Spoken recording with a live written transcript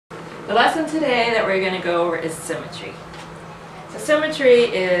The lesson today that we're going to go over is symmetry. So symmetry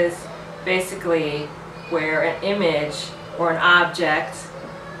is basically where an image or an object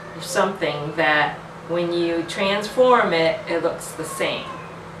or something that when you transform it, it looks the same.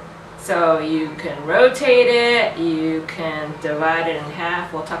 So you can rotate it, you can divide it in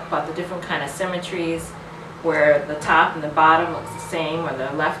half. We'll talk about the different kind of symmetries where the top and the bottom looks the same, or the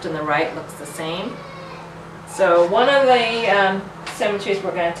left and the right looks the same. So one of the symmetries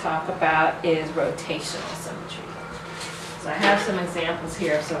we're going to talk about is rotational symmetry. So I have some examples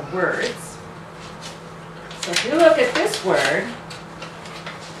here of some words. So if you look at this word,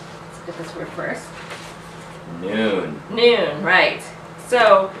 let's get this word first. Noon. Noon, right.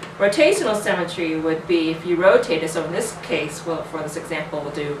 So rotational symmetry would be if you rotate it. So in this case, well, for this example,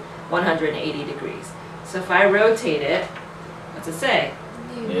 we'll do 180 degrees. So if I rotate it, what's it say?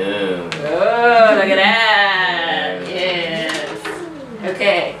 Noon. Oh, look at that. Yes.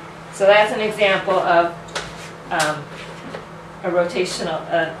 Okay. So that's an example of a rotational,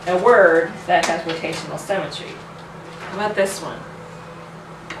 a word that has rotational symmetry. How about this one?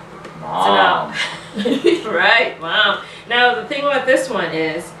 Mom. So now, right, wow. Now the thing about this one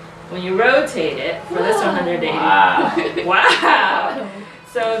is when you rotate it for this 180. Wow. Wow.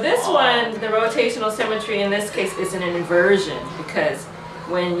 So this one, the rotational symmetry in this case is an inversion because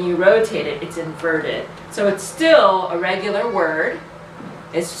when you rotate it, it's inverted. So it's still a regular word.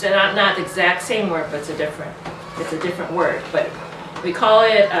 It's not the exact same word, but it's a different word. But we call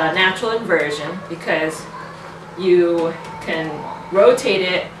it a natural inversion because you can rotate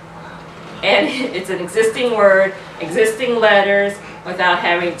it and it's an existing word, existing letters, without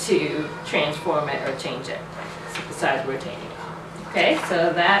having to transform it or change it, besides rotating it. Okay,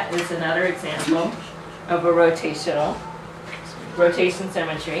 so that is another example of a rotation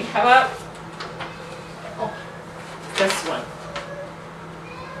symmetry. How about this one?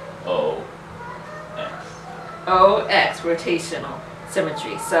 OX, rotational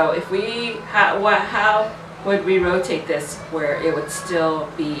symmetry. So if we, how would we rotate this where it would still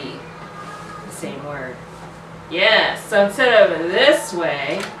be the same word? Yes, so instead of this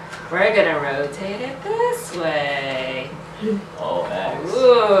way, we're going to rotate it this way. OX.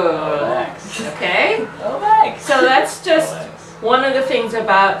 Ooh. OX. Okay? OX. So that's just OX. one of the things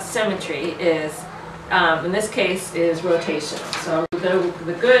about symmetry is, in this case, is rotational. So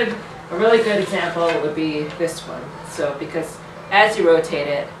a really good example would be this one. So because as you rotate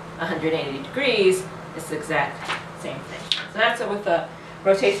it 180 degrees, it's the exact same thing. So that's it with the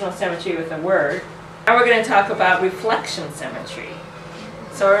rotational symmetry with a word. Now we're going to talk about reflection symmetry.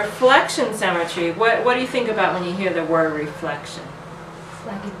 So reflection symmetry, what do you think about when you hear the word reflection? It's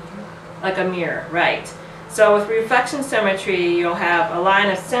like a mirror. Like a mirror, right. So with reflection symmetry, you'll have a line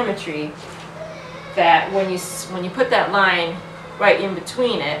of symmetry that when you put that line right in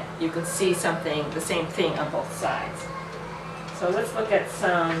between it, you can see the same thing on both sides. So let's look at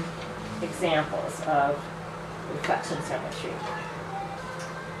some examples of reflection symmetry.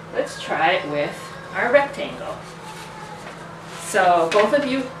 Let's try it with our rectangle. So both of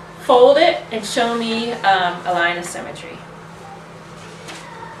you fold it and show me a line of symmetry.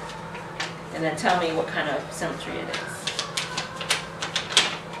 And then tell me what kind of symmetry it is.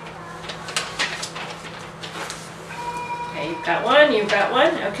 Okay, you've got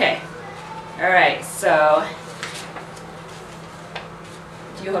one, okay. Alright, so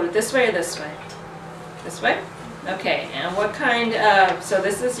do you hold it this way or this way? This way? Okay, and what kind of, so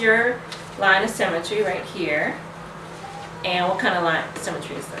this is your line of symmetry right here. And what kind of line of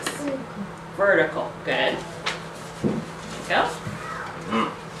symmetry is this? Vertical. Good. There you go.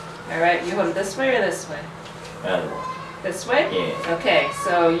 Alright, you hold it this way or this way? Other one. This way? Yeah. Okay,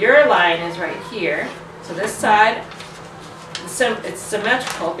 so your line is right here. So this side, it's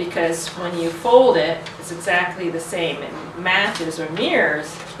symmetrical because when you fold it, it's exactly the same. It matches or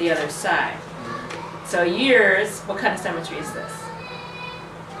mirrors the other side. So yours, what kind of symmetry is this?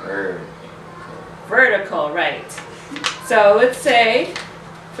 Vertical. Vertical, right. So let's say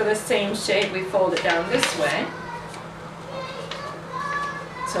for the same shape we fold it down this way.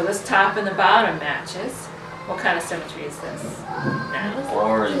 So this top and the bottom matches. What kind of symmetry is this? Now.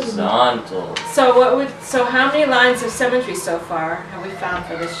 Horizontal. So how many lines of symmetry so far have we found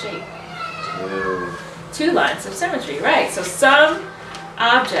for this shape? 2. 2 lines of symmetry, right. So some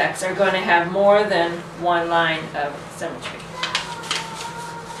objects are going to have more than one line of symmetry.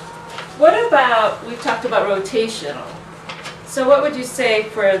 What about, we've talked about rotational. So what would you say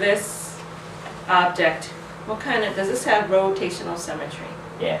for this object? What kind of, does this have rotational symmetry?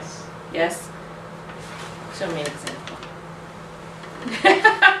 Yes. Yes? Show me an example.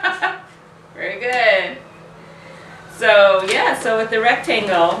 Very good. So yeah, so with the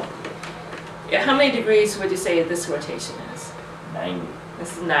rectangle, Yeah, how many degrees would you say this rotation is? 90.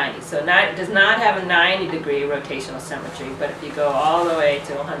 This is 90. So it does not have a 90-degree rotational symmetry, but if you go all the way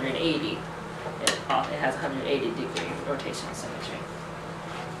to 180, it has 180-degree rotational symmetry.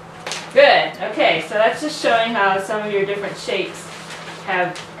 Good. Okay, so that's just showing how some of your different shapes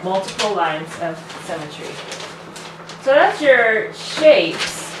have multiple lines of symmetry. So that's your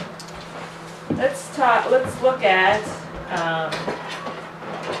shapes. Let's look at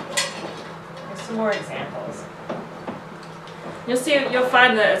some more examples. You'll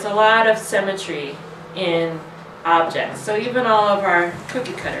find that there's a lot of symmetry in objects. So even all of our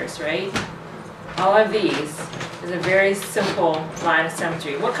cookie cutters, right? All of these is a very simple line of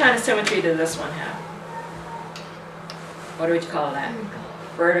symmetry. What kind of symmetry does this one have? What would you call that?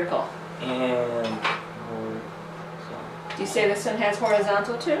 Vertical. And Do you say this one has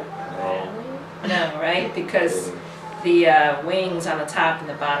horizontal too? no. No, right? Because the wings on the top and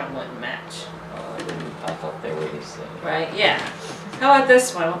the bottom wouldn't match. I thought they were the same. Right? Yeah. How about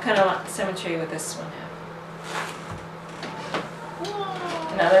this one? What kind of symmetry would this one have?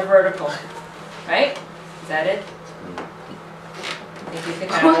 Another vertical. Right? Is that it? Think you could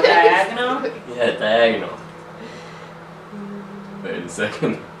have a diagonal? Yeah, diagonal. Wait a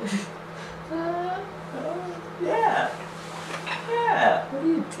second. Yeah. Yeah. What are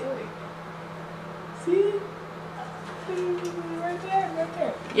you doing? See? Right there, right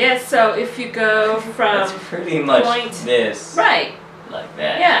there. Yes, so if you go from That's pretty much point, this. right. Like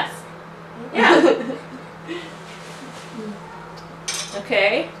that. Yes. Yeah.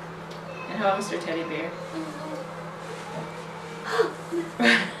 Okay. And how about Mr. Teddy Bear?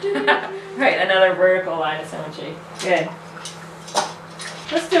 Right, another vertical line of symmetry. Good.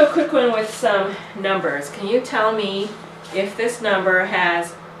 Let's do a quick one with some numbers. Can you tell me if this number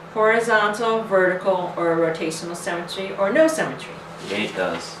has horizontal, vertical, or rotational symmetry, or no symmetry? The 8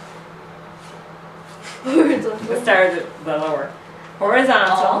 does. Let's start with the lower.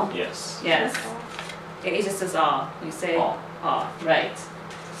 Horizontal. All? Yes. Yes. It just says all. You say All. all. Right.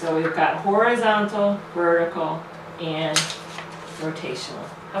 So we've got horizontal, vertical, and rotational.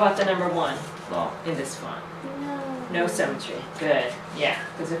 How about the number 1 No. in this font? No. No symmetry. Good. Yeah.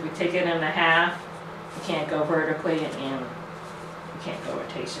 Because if we take it in a half, you can't go vertically and you can't go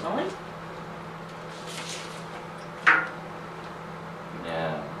rotationally.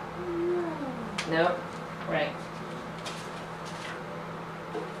 Yeah. Nope. Right.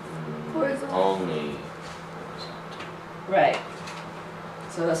 Horizontal. Only. Right.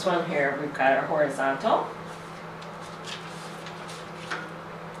 So this one here, we've got our horizontal.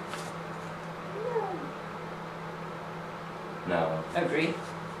 No. Agree.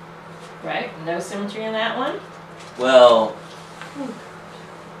 Right. No symmetry in that one. Well.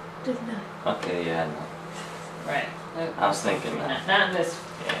 Does not. Okay. Yeah. No. Right. No, I was thinking that. not in this.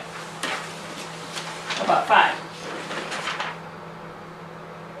 Yeah. How about 5?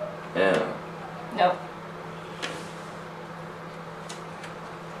 Yeah. Nope.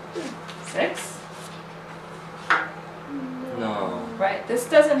 6? No. Right. This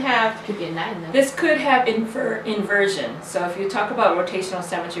doesn't have. Could be a 9 though. This could have inversion. So if you talk about rotational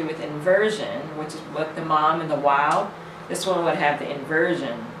symmetry with inversion, which is what the mom and the wow, this one would have the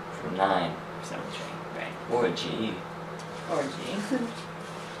inversion For 9. symmetry. Right. Or a G. Or G.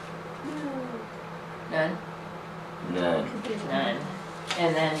 None. None. Could be a None.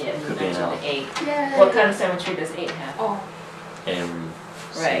 And then yeah, you Could be an mentioned L. the 8. Yeah. What kind of symmetry does 8 have? Oh. Every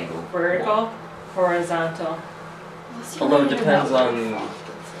Right. single Vertical, horizontal. Although it depends on the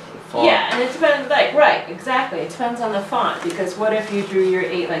font. Yeah, and it depends, like, right, exactly. It depends on the font, because what if you drew your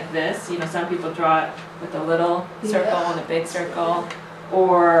 8 like this? You know, some people draw it with a little circle and a big circle,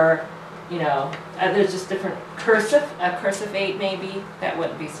 or, you know, there's just different a cursive 8 maybe, that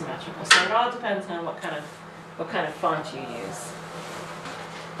wouldn't be symmetrical. So it all depends on what kind of font you use.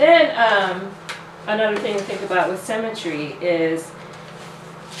 Then, another thing to think about with symmetry is,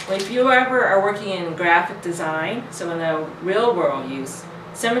 if you ever are working in graphic design, so in the real world use,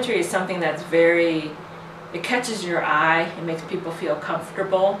 symmetry is something that's it catches your eye, it makes people feel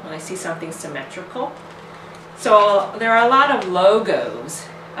comfortable when they see something symmetrical. So there are a lot of logos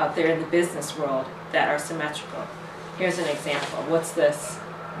out there in the business world that are symmetrical. Here's an example. What's this?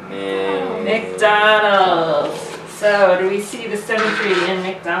 McDonald's. So do we see the symmetry in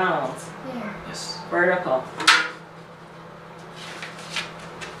McDonald's? Yeah. Yes. Vertical.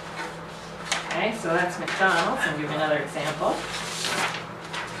 Okay, so that's McDonald's. I'll give you another example.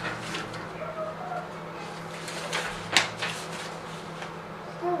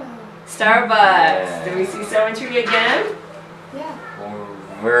 Oh. Starbucks. Yeah. Do we see symmetry again? Yeah. Or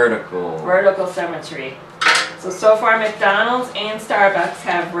vertical. Vertical symmetry. So far McDonald's and Starbucks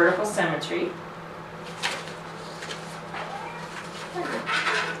have vertical symmetry.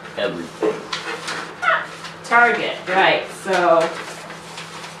 Everything. Target, right. So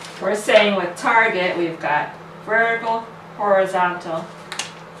we're saying with Target we've got vertical, horizontal,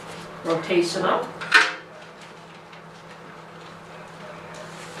 rotational.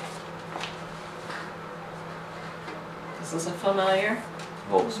 This is a familiar.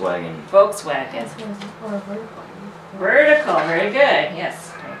 Volkswagen. Volkswagen. That's or vertical. Vertical, very good.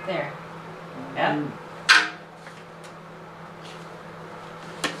 Yes, right there. Yep.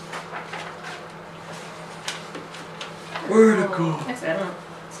 Vertical. Actually, I don't.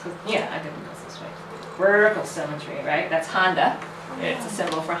 Yeah, I can go this way. Vertical symmetry, right? That's Honda. It's a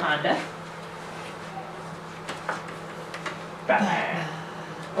symbol for Honda.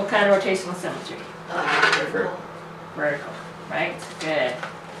 What kind of rotational symmetry? Vertical. Vertical, right? Good.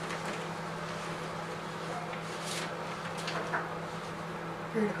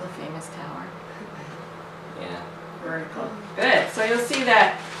 Vertical. Famous tower. Yeah. Vertical. Good. So you'll see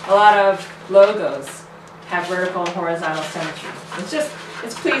that a lot of logos have vertical and horizontal symmetry.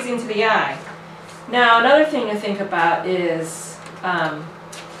 It's pleasing to the eye. Now another thing to think about is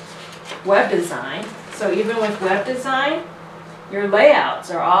web design. So even with web design, your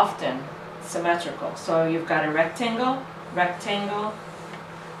layouts are often symmetrical. So you've got a rectangle, rectangle,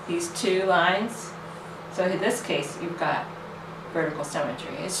 these two lines. So in this case, you've got vertical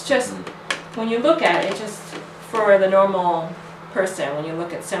symmetry. It's just, when you look at it, just for the normal person, when you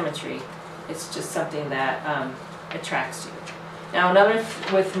look at symmetry, it's just something that attracts you. Now another,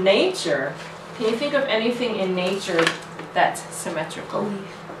 with nature, can you think of anything in nature that's symmetrical? A leaf.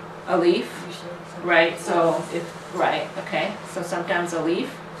 A leaf? Usually. Right, so right, okay. So sometimes a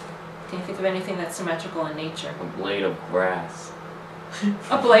leaf. Can you think of anything that's symmetrical in nature? A blade of grass.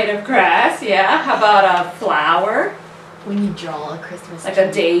 A blade of grass, yeah. How about a flower? When you draw a Christmas Like tree.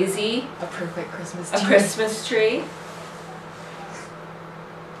 a daisy? A perfect Christmas A tree. Christmas tree?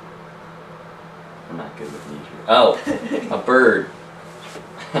 I'm not good with nature. Oh, a bird.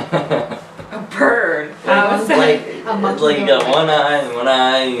 A bird. How is like, that? A monkey like you got goat. one eye and one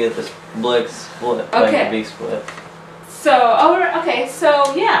eye, you get this like split, like Okay. a big split. So, okay,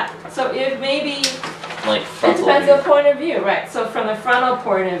 so yeah. So if maybe, Like it frontal depends view. on point of view, right? So from the frontal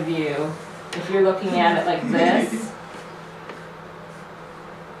point of view, if you're looking at it like this,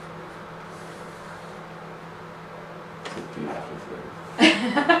 It's a beautiful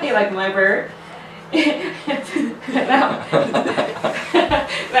bird. you like my bird?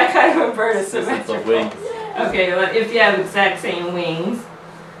 That kind of a bird is It's a symmetrical. wing. Okay, well, if you have exact same wings,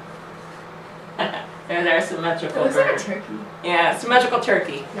 they're It symmetrical looks like a bird. turkey. Yeah, symmetrical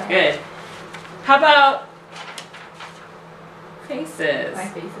turkey. Yeah. Good. How about faces? My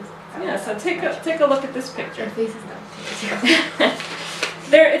faces. Yeah, so take a look at this My picture. face is not.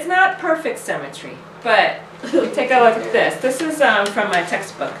 It's not perfect symmetry, but take a look at this. This is from my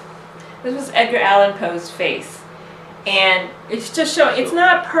textbook. This was Edgar Allan Poe's face. And it's just showing, it's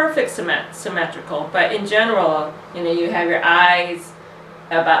not perfect symmetrical, but in general, you know, you have your eyes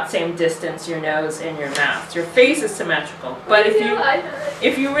about same distance, your nose and your mouth. Your face is symmetrical. But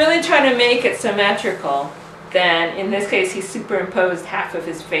if you really try to make it symmetrical, then in this case he superimposed half of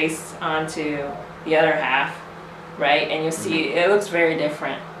his face onto the other half, right? And you'll see it looks very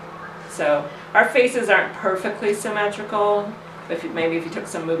different. So our faces aren't perfectly symmetrical. But maybe if you took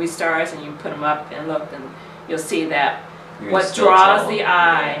some movie stars and you put them up and looked, and you'll see that You're what still draws tall. the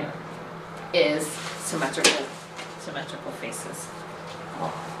eye is symmetrical faces.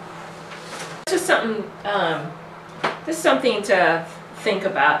 Just something to think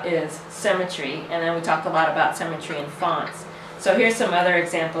about is symmetry, and then we talked a lot about symmetry in fonts. So here's some other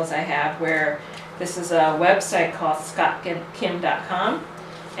examples I have where this is a website called scottkim.com,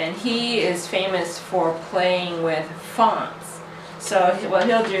 and he is famous for playing with fonts. So what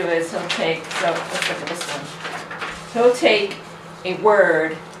he'll do is he'll take, so let's look at this one. He'll take a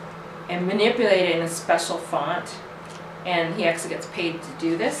word and manipulate it in a special font, and he actually gets paid to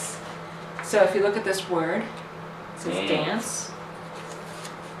do this. So if you look at this word, it says dance.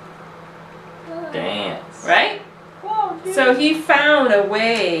 Dance. Right? So he found a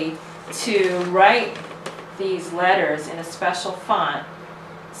way to write these letters in a special font.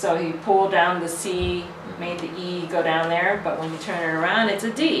 So he pulled down the C, made the E go down there, but when you turn it around, it's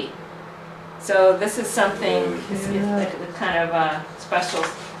a D. So this is something, it's like kind of a special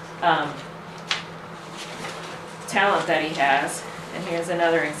talent that he has. And here's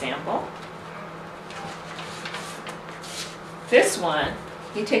another example. This one,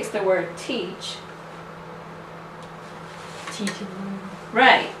 he takes the word teach. Teaching.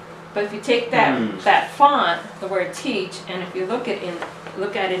 Right. But if you take that font, the word teach, and if you look at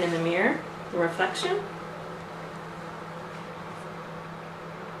it in the mirror, the reflection.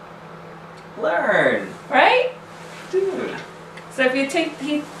 Learn. Right? Dude. So if you take,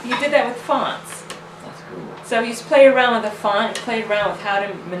 you did that with fonts. That's cool. So you play around with the font, you played around with how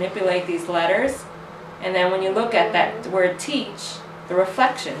to manipulate these letters, and then when you look at that word teach, the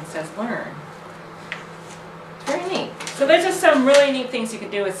reflection says learn. It's very neat. So there's just some really neat things you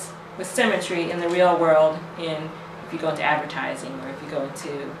can do with symmetry in the real world if you go into advertising or if you go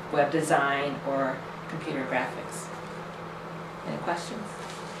into web design or computer graphics. Any questions?